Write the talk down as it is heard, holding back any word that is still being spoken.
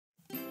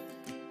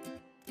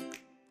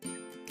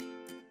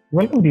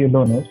Welcome dear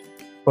learners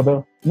for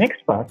the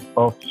next part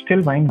of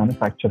still wine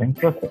manufacturing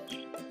process.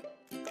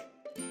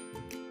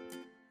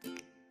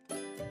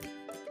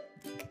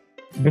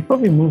 Before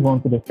we move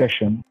on to the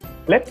session,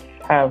 let's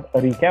have a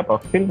recap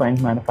of still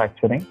wine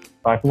manufacturing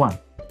part 1.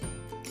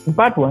 In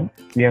part 1,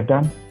 we have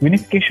done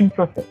vinification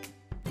process,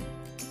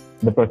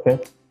 the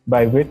process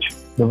by which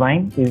the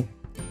wine is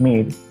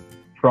made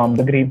from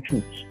the grape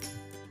juice.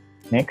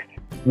 Next,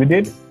 we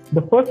did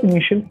the first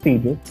initial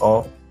stages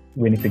of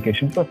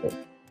vinification process.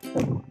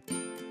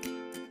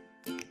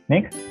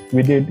 Next,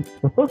 we did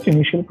the first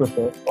initial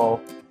process of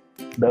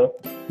the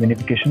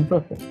vinification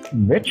process,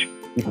 in which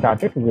we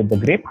started with the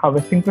grape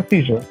harvesting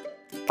procedure,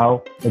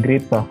 how the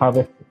grapes are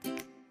harvested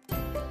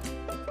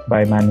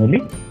by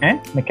manually and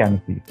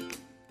mechanically.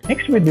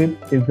 Next we did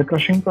is the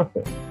crushing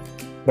process,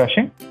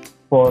 crushing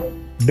for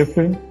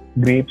different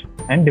grapes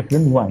and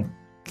different wines,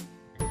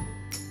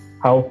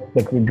 how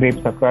the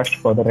grapes are crushed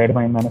for the red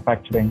wine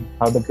manufacturing,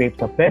 how the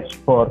grapes are pressed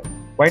for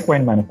white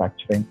wine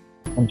manufacturing,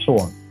 and so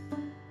on.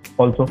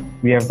 Also,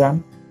 we have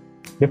done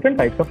different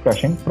types of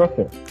crushing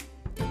process,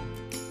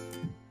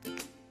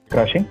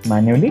 crushing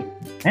manually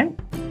and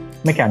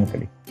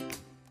mechanically.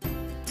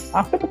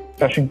 After the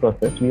crushing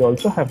process, we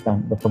also have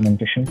done the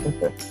fermentation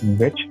process,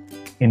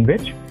 in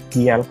which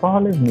the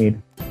alcohol is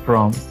made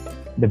from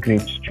the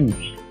grape's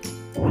juice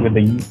with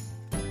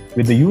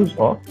the use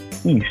of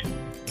yeast.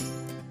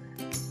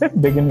 Let's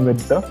begin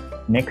with the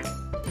next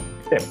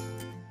step.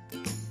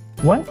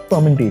 Once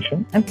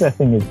fermentation and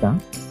pressing is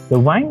done, the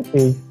wine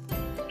is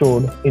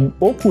stored in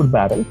oak wood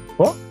barrels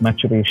for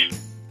maturation.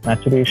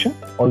 Maturation,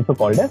 also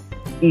called as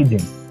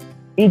aging.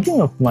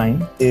 Aging of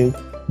wine is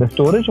the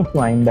storage of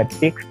wine that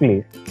takes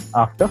place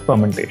after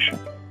fermentation,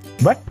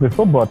 but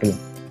before bottling.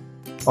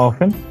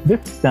 Often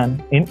this is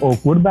done in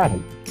oak wood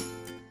barrels.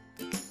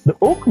 The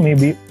oak may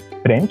be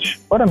French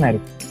or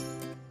American,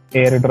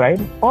 air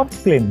dried or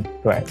flame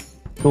dried,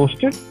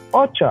 roasted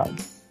or charred.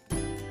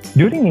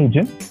 During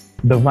aging,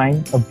 the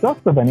wine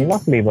absorbs the vanilla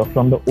flavor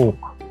from the oak.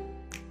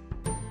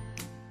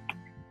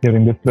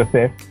 During this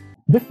process,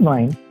 this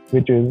wine,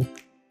 which is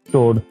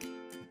stored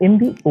in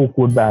the oak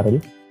wood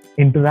barrel,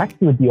 interacts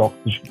with the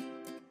oxygen.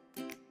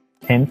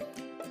 Hence,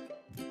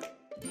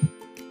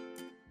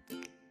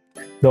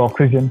 the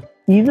oxygen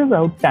squeezes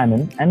out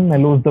tannin and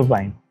mellows the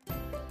wine.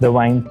 The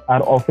wines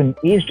are often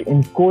aged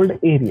in cold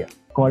area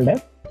called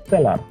as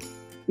cellar.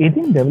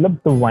 Aging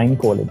develops the wine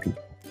quality.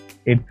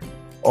 It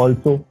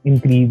also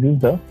increases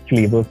the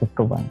flavors of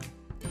the wine.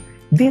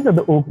 These are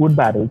the oak wood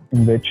barrels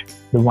in which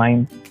the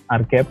wines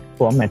are kept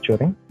for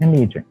maturing and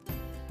aging.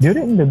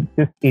 During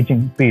this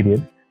aging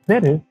period,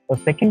 there is a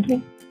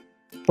secondary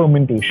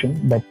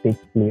fermentation that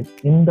takes place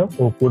in the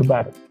oak wood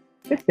barrel.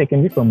 This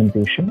secondary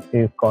fermentation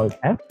is called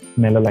as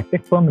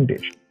malolactic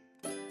fermentation.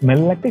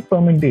 Malolactic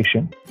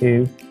fermentation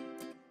is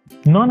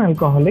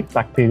non-alcoholic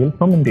bacterial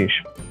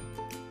fermentation.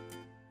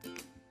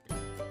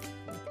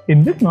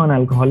 In this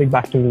non-alcoholic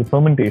bacterial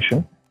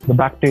fermentation, the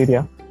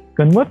bacteria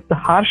converts the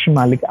harsh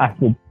malic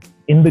acid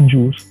in the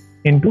juice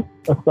into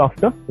a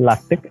softer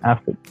lactic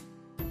acid.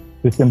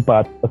 This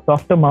imparts a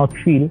softer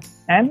mouthfeel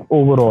and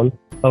overall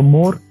a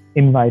more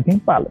inviting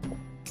palate.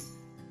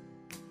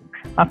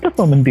 After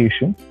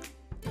fermentation,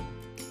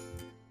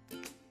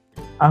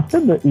 after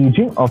the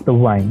aging of the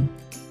wine,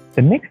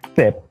 the next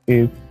step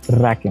is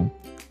racking.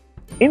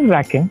 In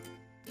racking,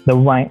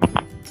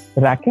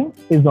 racking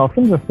is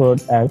often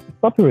referred as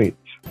separate.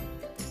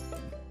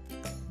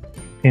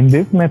 In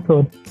this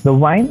method, the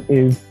wine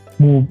is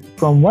moved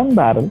from one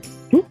barrel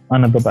to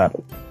another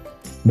barrel.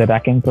 The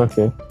racking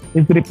process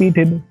is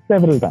repeated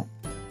several times.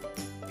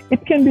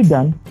 It can be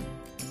done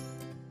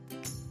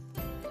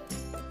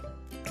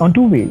on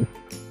two ways.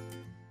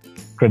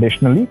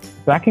 Traditionally,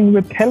 racking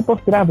with help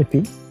of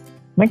gravity,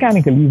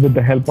 mechanically with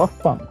the help of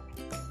pumps.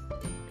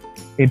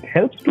 It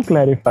helps to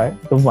clarify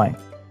the wine.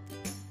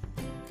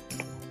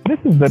 This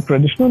is the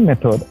traditional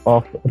method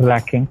of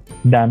racking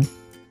done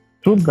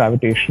through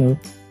gravitational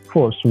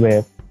force,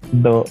 where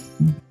the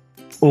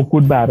oak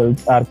wood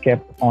barrels are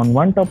kept on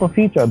one top of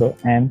each other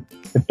and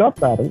the top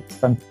barrel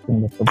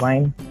consisting of the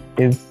wine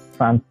is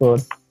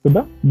transferred to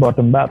the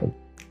bottom barrel,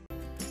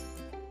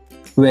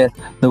 where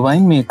the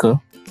winemaker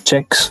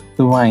checks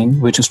the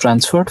wine which is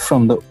transferred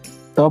from the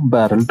top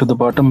barrel to the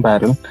bottom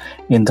barrel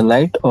in the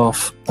light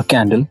of a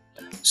candle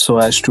so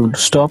as to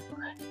stop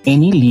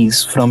any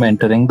lees from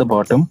entering the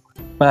bottom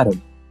barrel,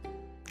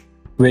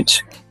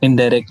 which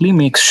indirectly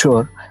makes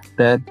sure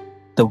that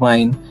the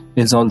wine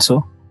is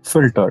also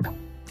filtered.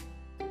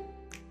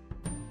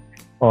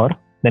 Or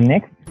the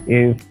next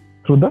is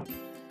through the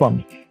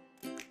pumps,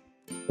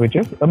 which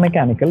is the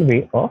mechanical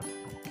way of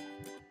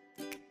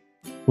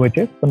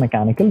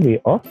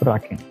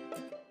racking.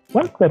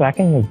 Once the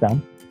racking is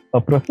done, a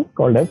process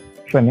called as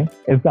trimming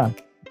is done.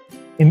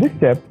 In this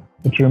step,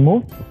 it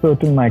removes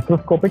certain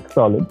microscopic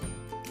solids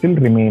still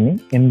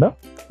remaining in the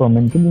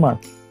fermented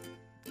mass.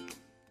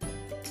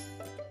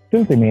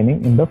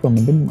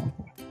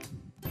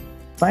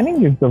 Fining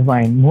gives the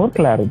wine more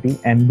clarity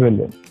and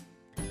brilliance.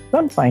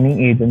 Some fining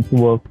agents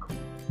work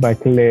by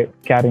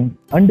carrying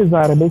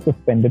undesirable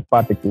suspended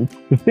particles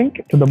to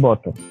sink to the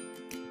bottom.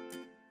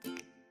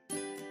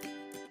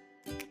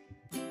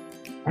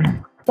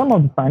 Some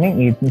of the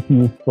fining agents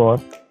used for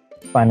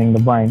fining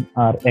the wine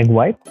are egg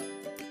white,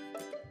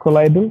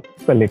 colloidal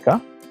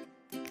silica,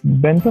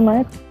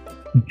 bentonite,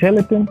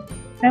 gelatin,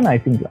 and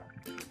isinglass.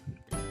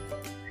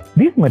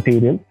 These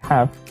materials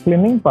have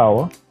cleaning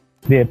power.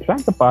 They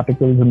attract the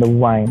particles in the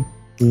wine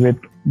which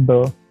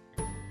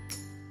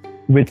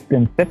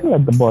then settle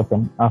at the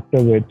bottom,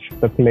 after which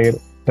the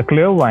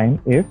clear wine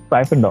is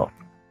siphoned off.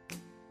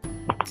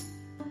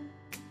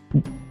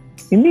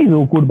 In these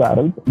oakwood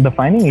barrels, the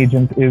fining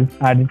agent is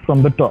added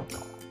from the top,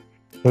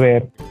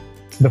 where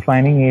the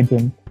fining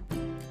agent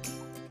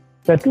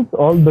settles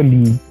all the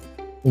leaves,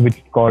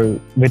 which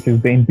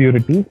is the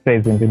impurities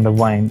present in the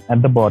wine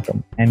at the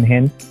bottom, and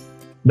hence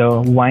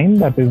the wine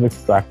that is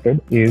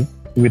extracted is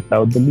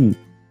without the leaves.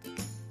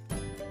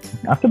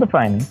 After the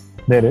fining,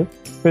 there is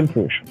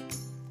filtration.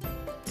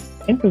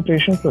 In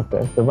filtration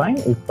process, the wine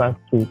is passed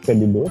through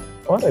cellulose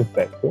or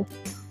asbestos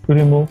to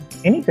remove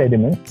any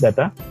sediments that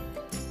are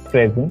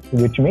present,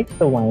 which makes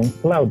the wine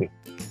cloudy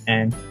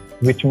and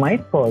which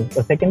might cause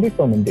a secondary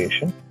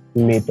fermentation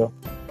later.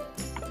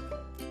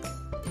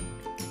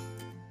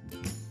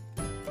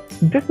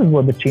 This is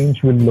what the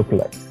change will look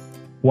like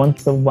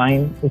once the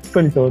wine is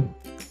filtered.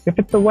 If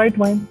it's a white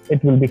wine,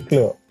 it will be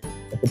clear.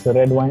 If it's a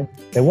red wine,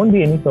 there won't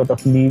be any sort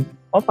of leaves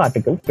or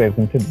particles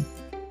present in it.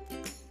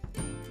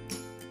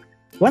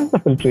 Once the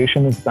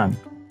filtration is done,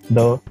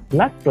 the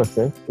last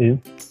process is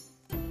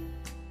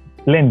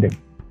blending.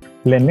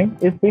 Blending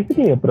is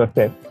basically a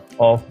process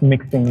of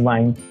mixing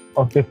wines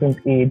of different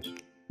age,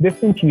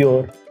 different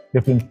year,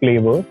 different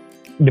flavors,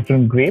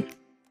 different grapes,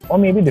 or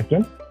maybe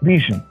different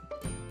regions.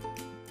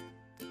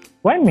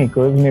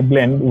 Winemakers may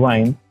blend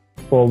wines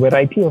for a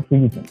variety of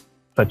reasons,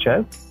 such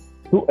as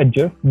to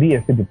adjust the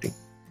acidity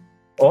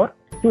or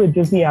to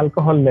adjust the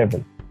alcohol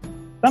level.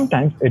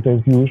 Sometimes it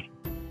is used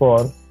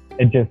for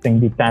adjusting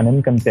the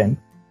tannin content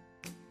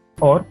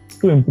or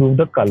to improve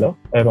the color,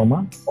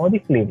 aroma, or the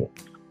flavor.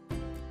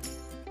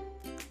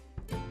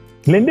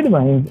 Blended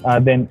wines are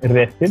then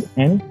rested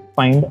and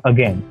fined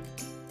again,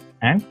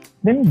 and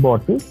then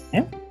bottled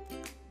and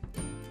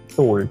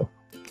sold.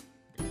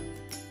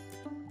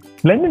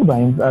 Blended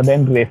wines are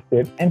then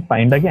rested and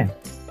fined again.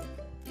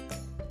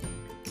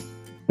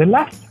 The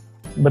last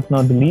but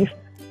not the least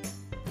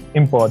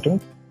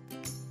important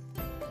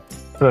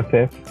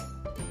process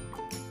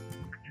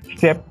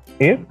step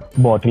is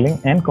bottling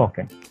and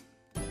corking.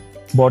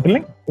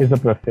 Bottling is a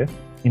process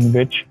in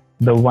which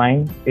the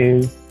wine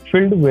is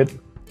filled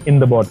in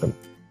the bottle.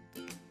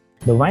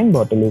 The wine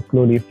bottle is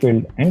slowly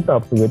filled and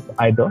topped with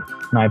either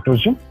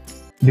nitrogen.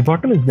 The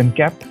bottle is then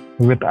capped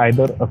with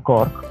either a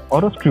cork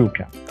or a screw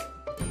cap.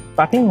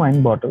 Sparkling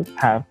wine bottles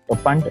have a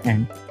punt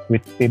end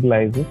which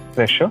stabilizes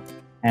pressure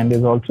and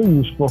is also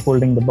used for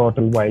holding the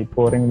bottle while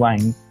pouring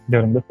wine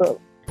during the serve.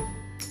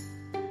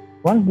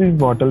 Once these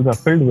bottles are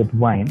filled with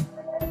wine,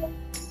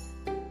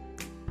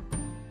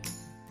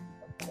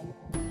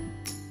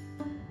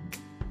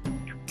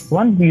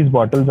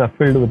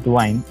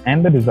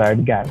 and the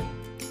desired gas,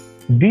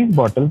 these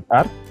bottles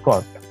are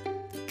corked.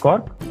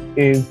 Cork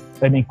is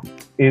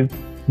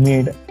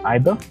made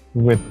either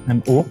with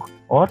an oak,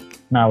 or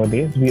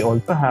nowadays we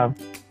also have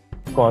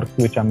corks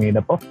which are made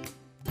up of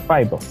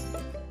fiber.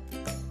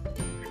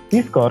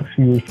 These corks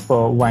used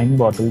for wine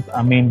bottles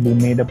are mainly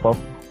made up of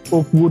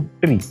oak wood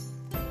tree.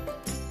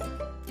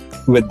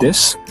 With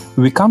this,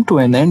 we come to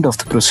an end of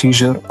the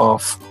procedure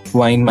of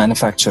wine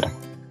manufacturing.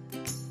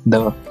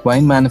 The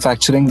wine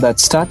manufacturing that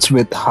starts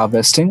with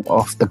harvesting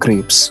of the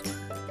grapes,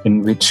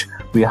 in which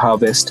we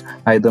harvest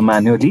either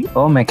manually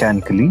or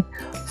mechanically,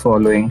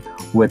 following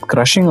with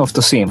crushing of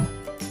the same.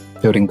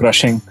 During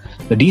crushing,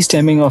 the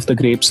destemming of the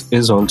grapes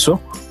is also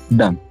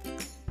done,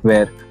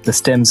 where the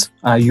stems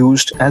are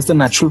used as the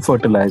natural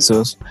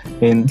fertilizers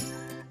in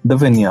the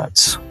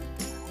vineyards,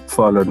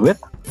 followed with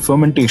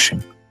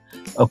fermentation,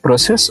 a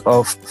process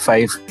of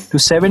 5 to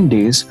 7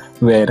 days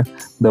where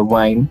the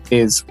wine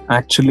is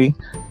actually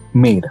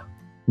made,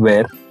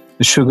 where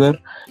the sugar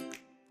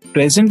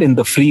present in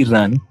the free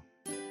run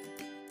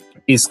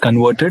is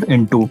converted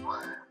into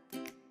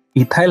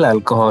ethyl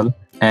alcohol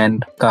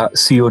and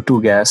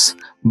CO2 gas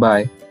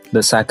by the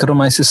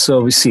Saccharomyces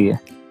cerevisiae,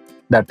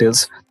 that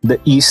is the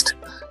yeast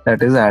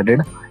that is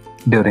added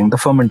during the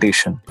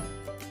fermentation.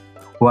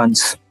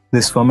 Once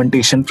this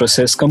fermentation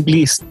process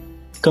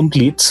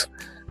completes,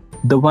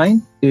 the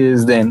wine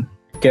is then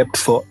kept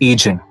for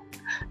aging.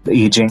 The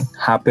aging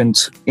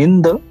happens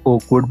in the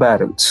oakwood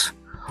barrels.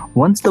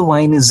 Once the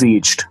wine is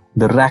aged,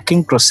 the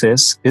racking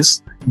process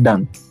is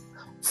done,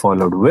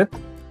 followed with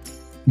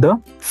the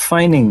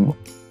fining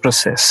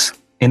process.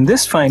 In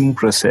this fining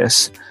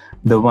process,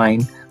 the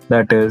wine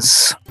that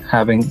is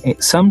having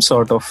some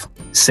sort of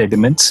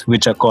sediments,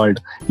 which are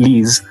called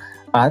lees,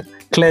 are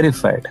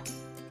clarified.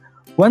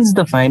 Once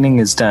the fining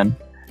is done,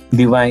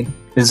 the wine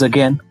is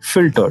again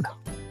filtered.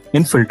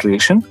 In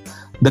filtration,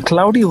 the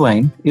cloudy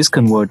wine is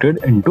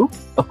converted into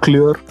a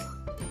clear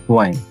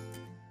wine.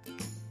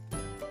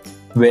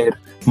 where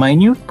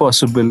minute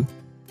possible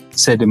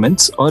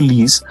sediments or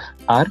lees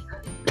are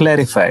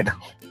clarified.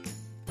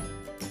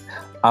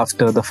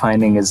 After the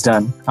fining is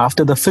done,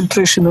 after the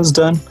filtration is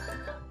done,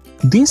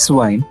 this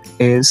wine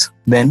is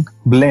then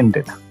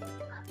blended.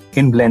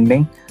 In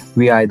blending,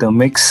 we either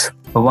mix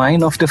a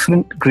wine of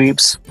different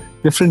grapes,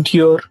 different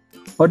year,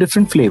 or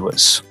different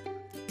flavors,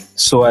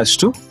 so as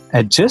to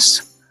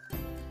adjust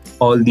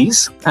all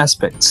these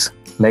aspects,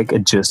 like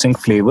adjusting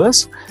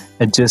flavors,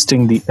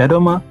 adjusting the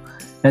aroma,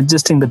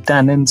 adjusting the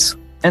tannins,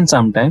 and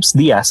sometimes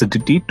the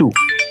acidity too.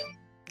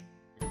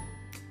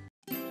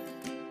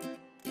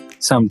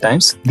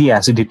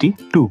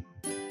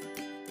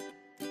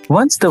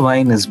 Once the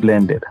wine is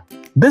blended,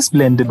 this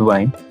blended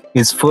wine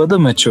is further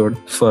matured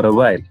for a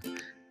while,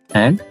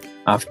 and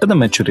after the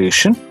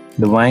maturation,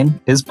 the wine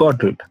is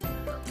bottled.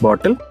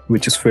 Bottle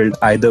which is filled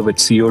either with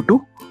CO2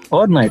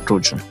 or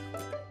nitrogen.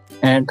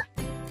 And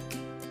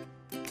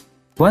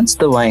once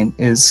the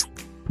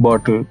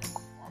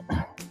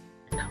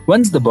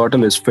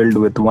bottle is filled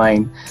with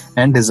wine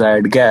and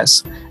desired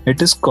gas,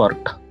 it is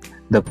corked.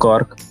 The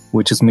cork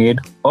which is made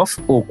of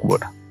oak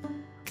wood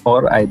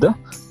or either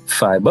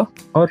fiber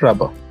or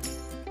rubber.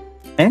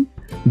 And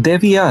there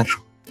we are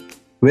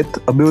with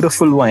a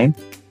beautiful wine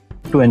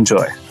to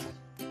enjoy.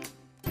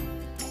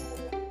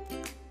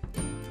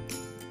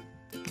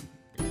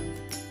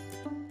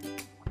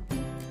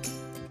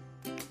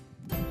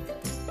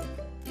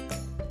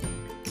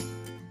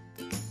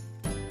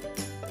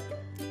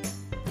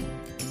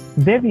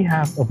 There we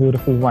have a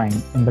beautiful wine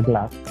in the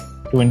glass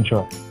to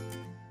enjoy.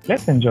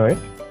 Let's enjoy it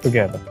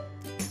together.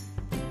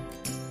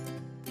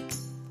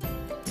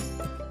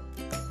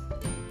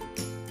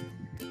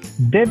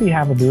 There we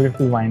have a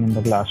beautiful wine in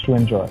the glass to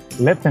enjoy.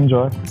 Let's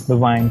enjoy the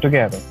wine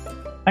together.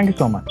 Thank you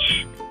so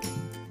much.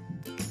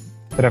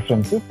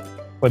 References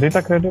for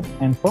data credit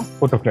and for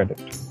photo credit.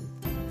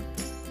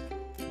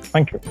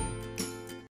 Thank you.